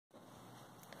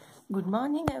Good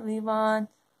morning everyone.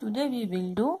 Today we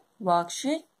will do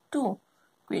worksheet 2.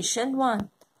 Question 1.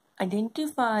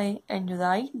 Identify and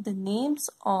write the names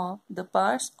of the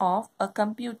parts of a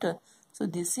computer. So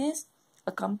this is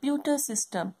a computer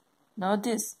system. Now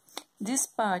this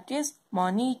part is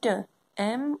monitor.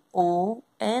 M-O-N-I-T-O-R.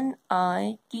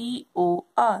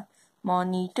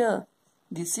 Monitor.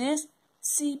 This is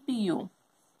CPU.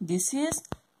 This is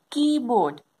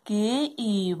keyboard.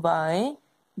 K-E-Y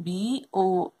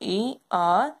B-O-A-R-D,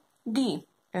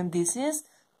 and this is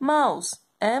mouse.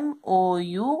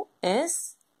 M-O-U-S-E.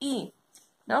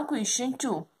 Now question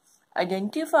 2.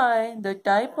 Identify the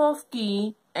type of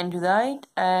key and write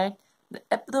at the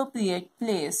appropriate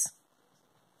place.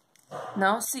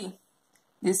 Now see,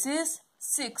 this is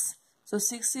 6. So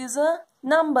 6 is a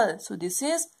number. So this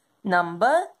is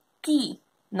number key.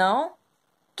 Now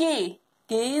K.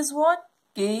 K is what?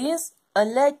 K is a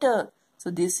letter.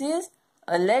 So this is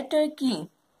a letter key.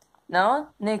 Now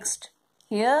next,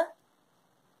 here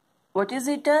what is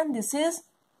written? This is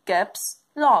caps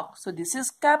lock. So this is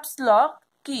caps lock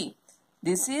key.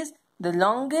 This is the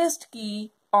longest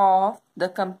key of the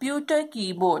computer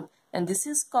keyboard, and this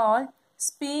is called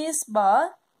space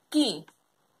bar key.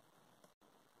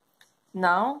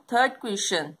 Now third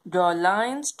question. Draw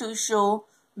lines to show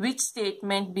which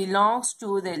statement belongs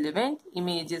to relevant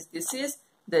images. This is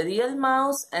the real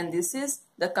mouse and this is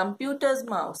the computer's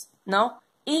mouse. Now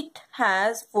it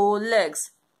has 4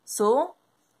 legs. So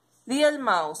real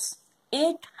mouse.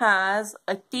 It has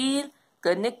a tail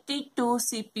connected to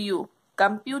CPU.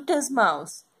 Computer's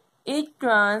mouse. It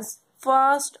runs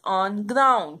fast on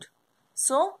ground.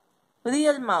 So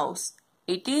real mouse.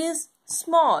 It is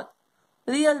small.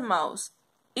 Real mouse.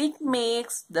 It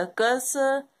makes the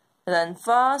cursor run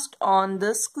fast on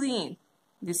the screen.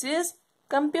 This is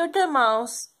computer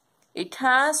mouse. It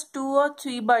has 2 or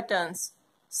 3 buttons.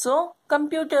 So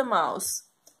computer mouse.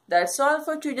 That's all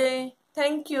for today.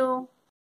 Thank you.